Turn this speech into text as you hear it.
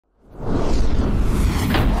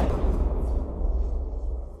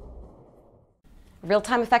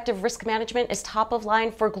Real-time effective risk management is top of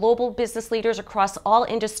line for global business leaders across all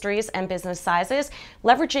industries and business sizes.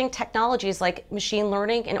 Leveraging technologies like machine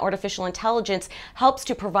learning and artificial intelligence helps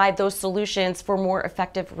to provide those solutions for more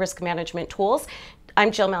effective risk management tools.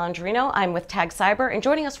 I'm Jill Malandrino. I'm with Tag Cyber, and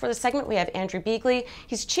joining us for the segment we have Andrew Beagley.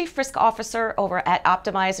 He's Chief Risk Officer over at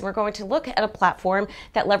OptimEyes, and we're going to look at a platform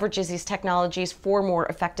that leverages these technologies for more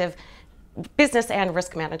effective business and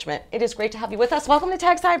risk management. It is great to have you with us. Welcome to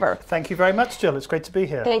Tag Cyber. Thank you very much, Jill. It's great to be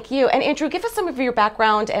here. Thank you. And Andrew, give us some of your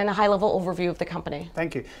background and a high-level overview of the company.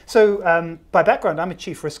 Thank you. So by background, I'm a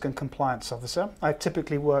Chief Risk and Compliance Officer. I've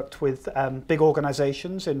typically worked with big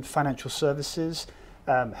organizations in financial services,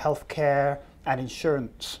 healthcare, and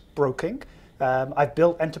insurance broking. I've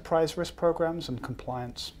built enterprise risk programs and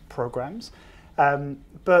compliance programs.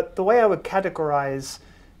 But the way I would categorize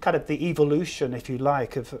kind of the evolution, if you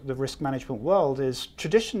like, of the risk management world is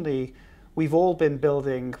traditionally we've all been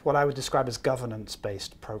building what I would describe as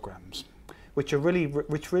governance-based programs, which really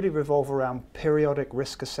revolve around periodic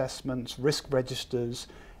risk assessments, risk registers,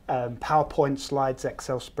 PowerPoint slides,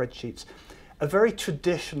 Excel spreadsheets. A very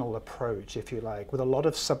traditional approach, if you like, with a lot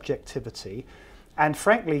of subjectivity. And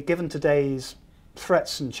frankly, given today's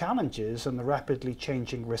threats and challenges and the rapidly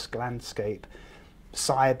changing risk landscape,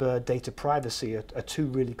 cyber, data privacy are two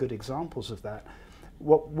really good examples of that.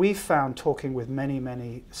 What we've found talking with many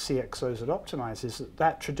CXOs at OptimEyes is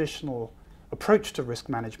that traditional approach to risk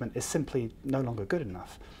management is simply no longer good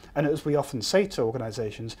enough. And as we often say to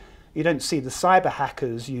organizations, you don't see the cyber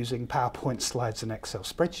hackers using PowerPoint slides and Excel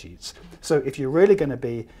spreadsheets. So if you're really going to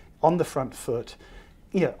be on the front foot,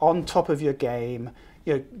 on top of your game,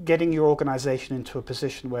 getting your organization into a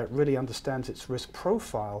position where it really understands its risk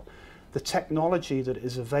profile, the technology that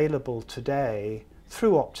is available today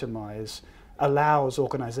through OptimEyes allows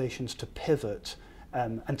organizations to pivot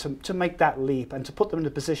and to make that leap and to put them in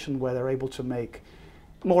a position where they're able to make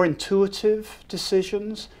more intuitive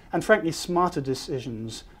decisions and frankly smarter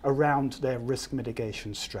decisions around their risk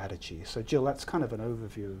mitigation strategy. So Jill, that's kind of an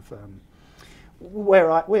overview of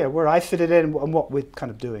where I fit it in and what we're kind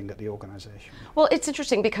of doing at the organization. Well, it's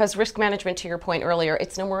interesting because risk management, to your point earlier,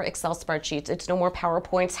 it's no more Excel spreadsheets, it's no more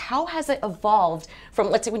PowerPoints. How has it evolved from,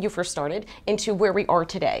 let's say, when you first started into where we are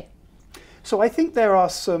today? So I think there are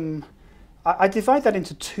some, I divide that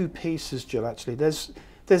into two pieces, Jill, actually. There's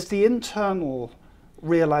the internal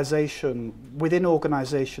realization within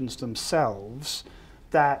organizations themselves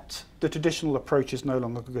that the traditional approach is no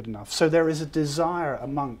longer good enough. So there is a desire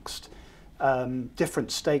amongst different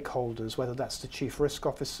stakeholders, whether that's the Chief Risk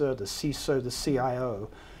Officer, the CISO, the CIO,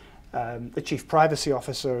 the Chief Privacy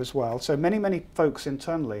Officer as well. So many folks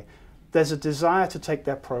internally, there's a desire to take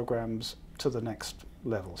their programs to the next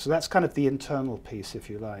level. So that's kind of the internal piece, if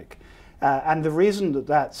you like. And the reason that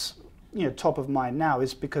that's top of mind now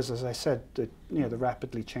is because, as I said, the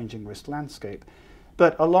rapidly changing risk landscape.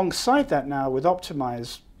 But alongside that now with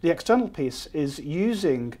OptimEyes, the external piece is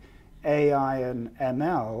using AI and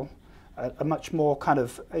ML, a much more kind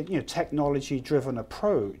of technology-driven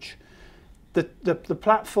approach. The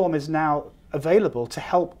platform is now available to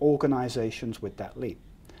help organizations with that leap.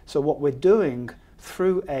 So what we're doing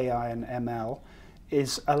through AI and ML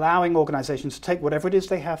is allowing organizations to take whatever it is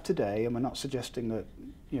they have today, and we're not suggesting that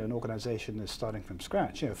an organization is starting from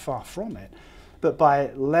scratch, far from it, but by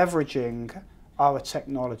leveraging our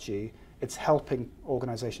technology, it's helping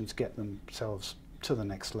organizations get themselves to the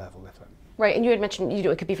next level. Right, and you had mentioned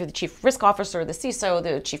it could be for the Chief Risk Officer, the CISO,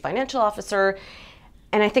 the Chief Financial Officer,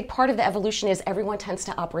 and I think part of the evolution is everyone tends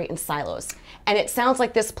to operate in silos. And it sounds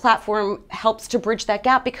like this platform helps to bridge that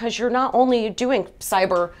gap because you're not only doing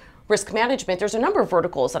cyber risk management, there's a number of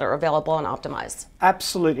verticals that are available on OptimEyes.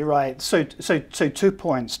 Absolutely right. So 2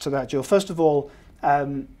 points to that, Jill. First of all,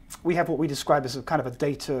 we have what we describe as a kind of a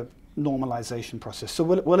data normalization process. So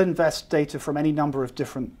we'll invest data from any number of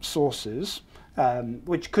different sources,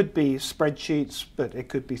 which could be spreadsheets, but it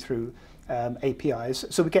could be through APIs.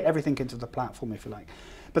 So we get everything into the platform, if you like.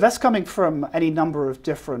 But that's coming from any number of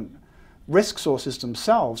different risk sources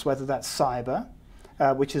themselves, whether that's cyber,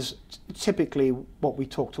 which is typically what we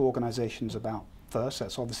talk to organizations about first.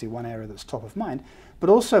 That's obviously one area that's top of mind. But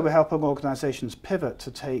also we're helping organizations pivot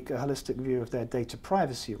to take a holistic view of their data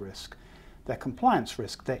privacy risk, their compliance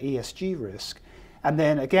risk, their ESG risk, and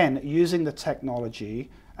then again, using the technology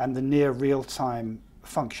and the near real-time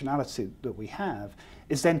functionality that we have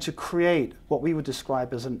is then to create what we would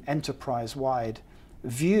describe as an enterprise-wide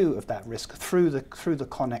view of that risk through the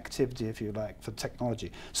connectivity, if you like, for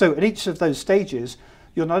technology. So at each of those stages,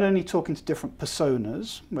 you're not only talking to different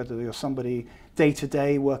personas, whether you're somebody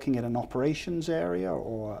day-to-day working in an operations area,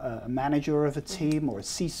 or a manager of a team, or a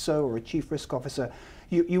CISO, or a chief risk officer,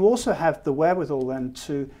 you also have the wherewithal then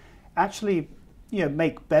to actually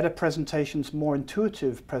make better presentations, more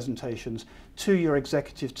intuitive presentations to your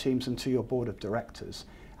executive teams and to your board of directors.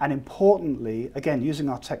 And importantly, again, using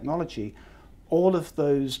our technology, all of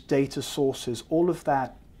those data sources, all of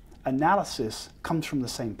that analysis comes from the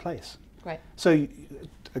same place. Right. So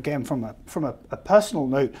again, from a personal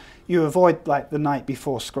note, you avoid like the night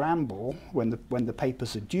before scramble when the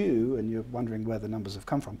papers are due and you're wondering where the numbers have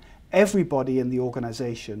come from. Everybody in the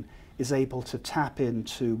organization is able to tap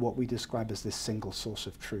into what we describe as this single source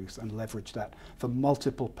of truth and leverage that for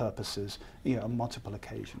multiple purposes, on multiple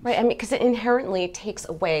occasions. Right, I mean, because it inherently takes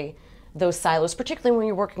away those silos, particularly when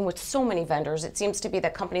you're working with so many vendors. It seems to be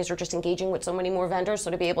that companies are just engaging with so many more vendors,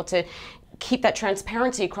 so to be able to keep that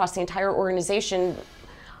transparency across the entire organization,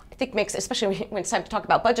 I think makes, especially when it's time to talk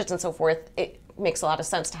about budgets and so forth, it makes a lot of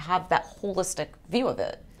sense to have that holistic view of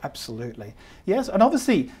it. Absolutely. Yes, and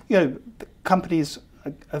obviously, companies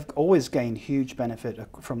have always gained huge benefit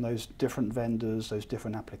from those different vendors, those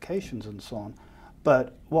different applications and so on.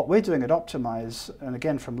 But what we're doing at OptimEyes, and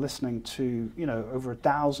again from listening to over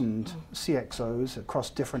 1,000 CXOs across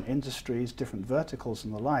different industries, different verticals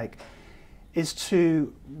and the like, is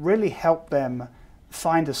to really help them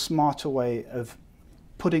find a smarter way of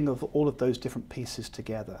putting all of those different pieces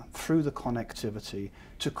together through the connectivity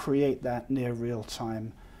to create that near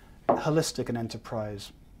real-time, holistic and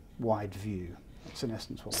enterprise-wide view. That's in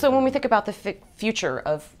essence what. So when we think about the future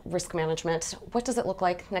of risk management, what does it look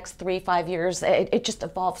like next 3-5 years? It just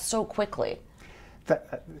evolves so quickly.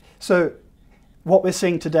 So what we're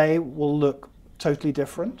seeing today will look totally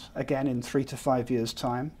different again in 3 to 5 years'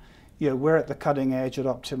 time. We're at the cutting edge at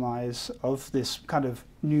OptimEyes of this kind of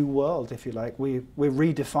new world, if you like. We're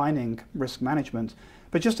redefining risk management.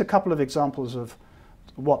 But just a couple of examples of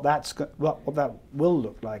what that will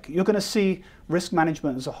look like. You're going to see risk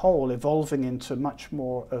management as a whole evolving into much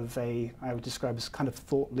more of I would describe as kind of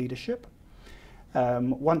thought leadership.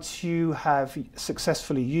 Once you have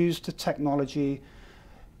successfully used the technology,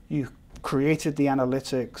 you've created the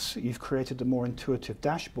analytics, you've created the more intuitive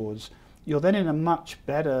dashboards, you're then in a much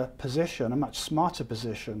better position, a much smarter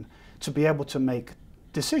position to be able to make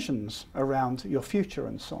decisions around your future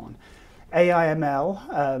and so on.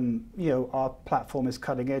 AI/ML, our platform is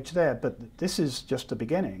cutting edge there, but this is just the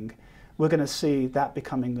beginning. We're going to see that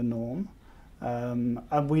becoming the norm.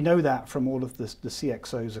 And we know that from all of the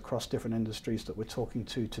CXOs across different industries that we're talking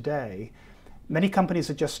to today. Many companies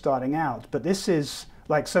are just starting out, but this is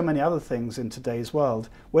like so many other things in today's world.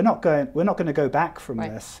 We're not going to go back from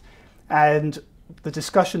this. And the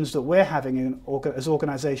discussions that we're having as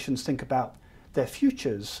organizations think about their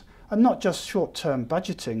futures, and not just short-term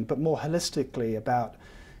budgeting, but more holistically about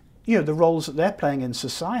the roles that they're playing in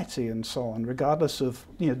society and so on, regardless of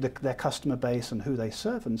their customer base and who they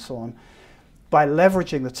serve and so on. By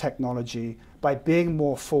leveraging the technology, by being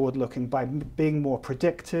more forward-looking, by being more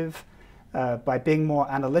predictive, by being more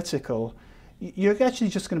analytical, you're actually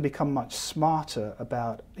just going to become much smarter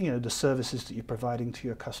about the services that you're providing to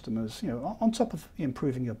your customers, on top of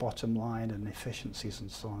improving your bottom line and efficiencies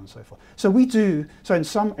and so on and so forth. So we do. So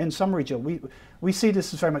in summary, Jill, we see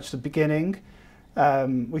this as very much the beginning.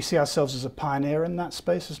 We see ourselves as a pioneer in that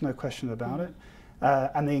space. There's no question about it.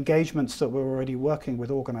 And the engagements that we're already working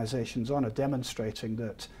with organizations on are demonstrating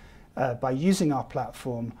that by using our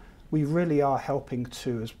platform, we really are helping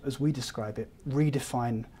to, as we describe it,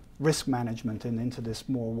 redefine risk management into this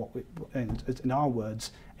more, in our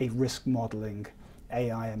words, a risk modeling,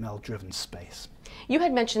 AI/ML driven space. You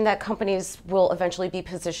had mentioned that companies will eventually be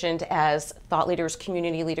positioned as thought leaders,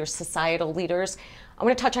 community leaders, societal leaders. I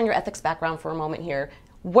want to touch on your ethics background for a moment here.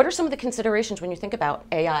 What are some of the considerations when you think about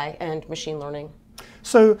AI and machine learning?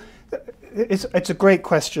 So it's a great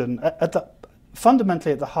question.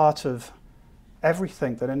 Fundamentally at the heart of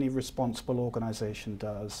everything that any responsible organization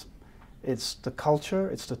does, it's the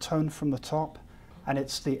culture, it's the tone from the top, and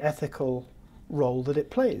it's the ethical role that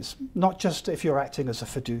it plays. Not just if you're acting as a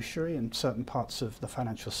fiduciary in certain parts of the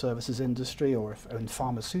financial services industry or in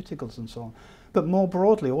pharmaceuticals and so on, but more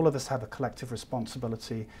broadly, all of us have a collective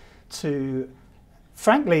responsibility to,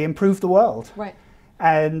 frankly, improve the world. Right.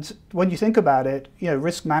 And when you think about it,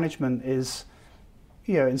 risk management is,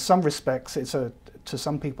 in some respects, to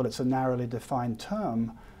some people, it's a narrowly defined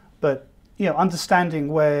term, but understanding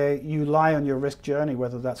where you lie on your risk journey,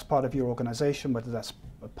 whether that's part of your organization, whether that's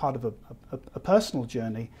a part of a personal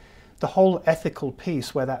journey, the whole ethical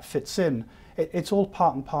piece where that fits in, it's all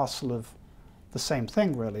part and parcel of the same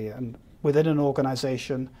thing, really. And within an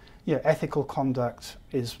organization, ethical conduct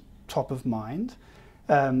is top of mind.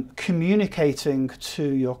 communicating to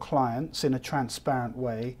your clients in a transparent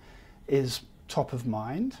way is top of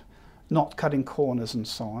mind, not cutting corners and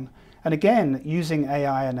so on. And again, using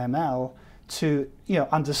AI and ML to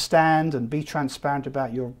understand and be transparent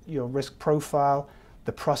about your risk profile,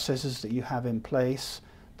 the processes that you have in place,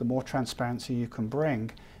 the more transparency you can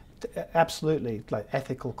bring. Absolutely, like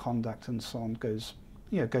ethical conduct and so on goes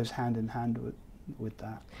hand in hand with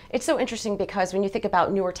that. It's so interesting because when you think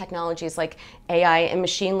about newer technologies like AI and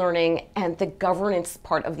machine learning and the governance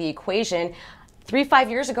part of the equation, 3-5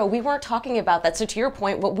 years ago, we weren't talking about that. So to your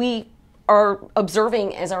point, what we are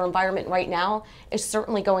observing as our environment right now is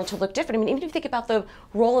certainly going to look different. I mean, even if you think about the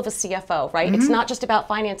role of a CFO, right? It's not just about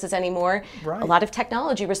finances anymore. Right. A lot of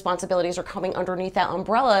technology responsibilities are coming underneath that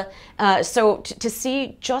umbrella. So to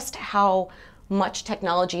see just how much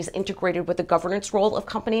technology is integrated with the governance role of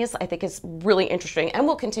companies, I think is really interesting and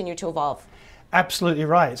will continue to evolve. Absolutely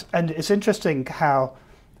right. And it's interesting how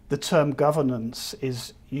the term governance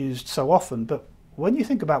is used so often, but when you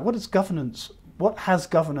think about what has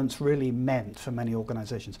governance really meant for many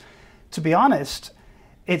organizations? To be honest,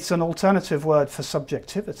 it's an alternative word for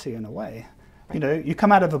subjectivity in a way. You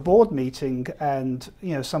come out of a board meeting and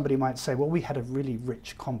somebody might say, well, we had a really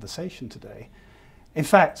rich conversation today. In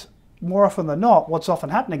fact, more often than not, what's often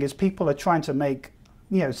happening is people are trying to make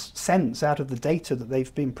sense out of the data that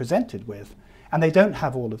they've been presented with, and they don't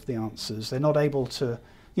have all of the answers. They're not able to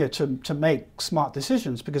to make smart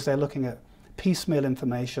decisions because they're looking at piecemeal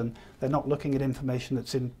information. They're not looking at information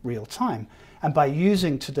that's in real time. And by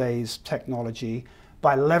using today's technology,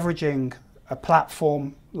 by leveraging a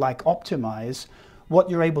platform like OptimEyes, what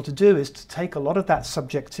you're able to do is to take a lot of that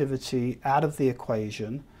subjectivity out of the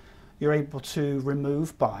equation. You're able to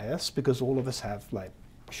remove bias because all of us have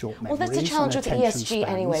short memories. Well, that's the challenge with ESG spans.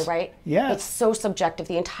 anyway, right? Yeah. It's so subjective.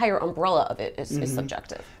 The entire umbrella of it is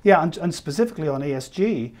subjective. Yeah, and specifically on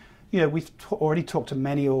ESG, we've already talked to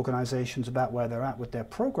many organizations about where they're at with their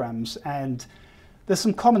programs, and there's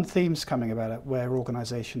some common themes coming about it where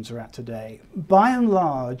organizations are at today. By and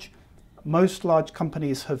large, most large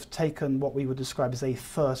companies have taken what we would describe as a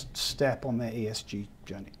first step on their ESG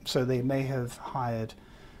journey. So they may have hired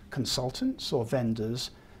consultants or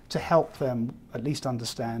vendors to help them at least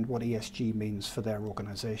understand what ESG means for their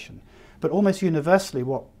organization. But almost universally,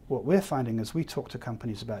 what we're finding as we talk to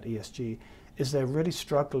companies about ESG is they're really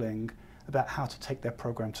struggling about how to take their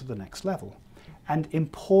program to the next level. And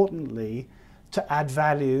importantly, to add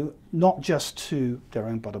value not just to their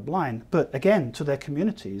own bottom line, but again to their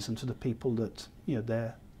communities and to the people that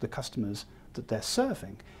they're the customers that they're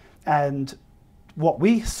serving. And what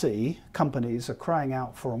we see companies are crying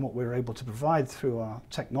out for, and what we're able to provide through our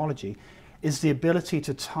technology, is the ability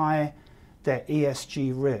to tie their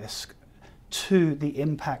ESG risk to the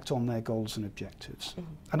impact on their goals and objectives.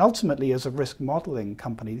 And ultimately, as a risk modeling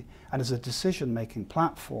company and as a decision-making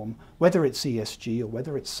platform, whether it's ESG or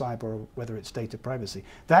whether it's cyber or whether it's data privacy,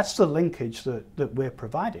 that's the linkage that we're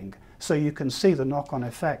providing. So you can see the knock-on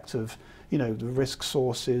effect of the risk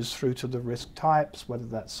sources through to the risk types, whether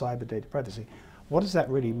that's cyber, data privacy. What does that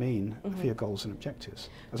really mean for your goals and objectives?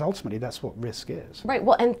 Because ultimately, that's what risk is. Right.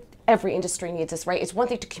 Well, and every industry needs this, right? It's one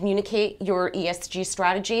thing to communicate your ESG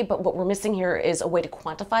strategy, but what we're missing here is a way to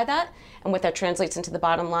quantify that and what that translates into the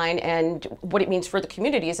bottom line and what it means for the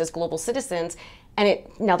communities as global citizens. And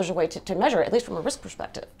now there's a way to measure it, at least from a risk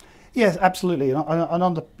perspective. Yes, absolutely. And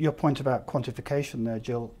on your point about quantification there,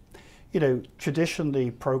 Jill,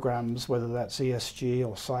 traditionally programs, whether that's ESG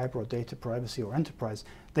or cyber or data privacy or enterprise,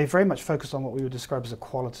 they very much focus on what we would describe as a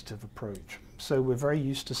qualitative approach. So we're very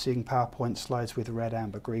used to seeing PowerPoint slides with red,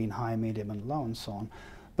 amber, green, high, medium, and low, and so on.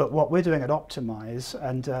 But what we're doing at OptimEyes,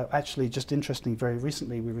 and actually just interesting, very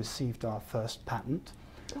recently we received our first patent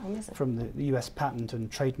from the US Patent and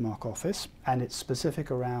Trademark Office, and it's specific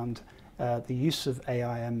around the use of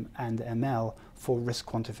AI and ML for risk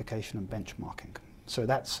quantification and benchmarking. So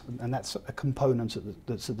that's a component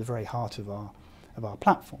that's at the very heart of our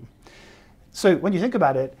platform. So when you think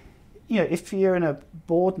about it, if you're in a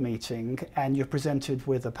board meeting and you're presented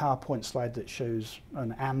with a PowerPoint slide that shows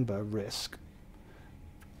an amber risk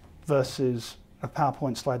versus a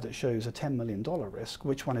PowerPoint slide that shows a $10 million risk,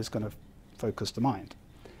 which one is going to focus the mind?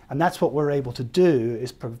 And that's what we're able to do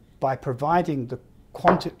is by providing the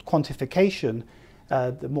quantification,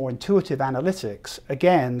 the more intuitive analytics.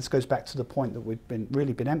 Again, this goes back to the point that we've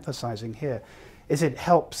really been emphasizing here, is it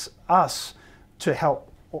helps us to help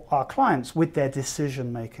our clients with their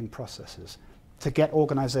decision-making processes, to get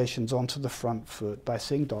organizations onto the front foot by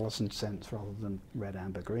seeing dollars and cents rather than red,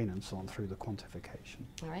 amber, green, and so on through the quantification.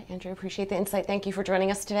 All right, Andrew, appreciate the insight. Thank you for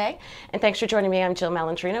joining us today. And thanks for joining me. I'm Jill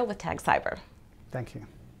Malandrino with Tag Cyber. Thank you.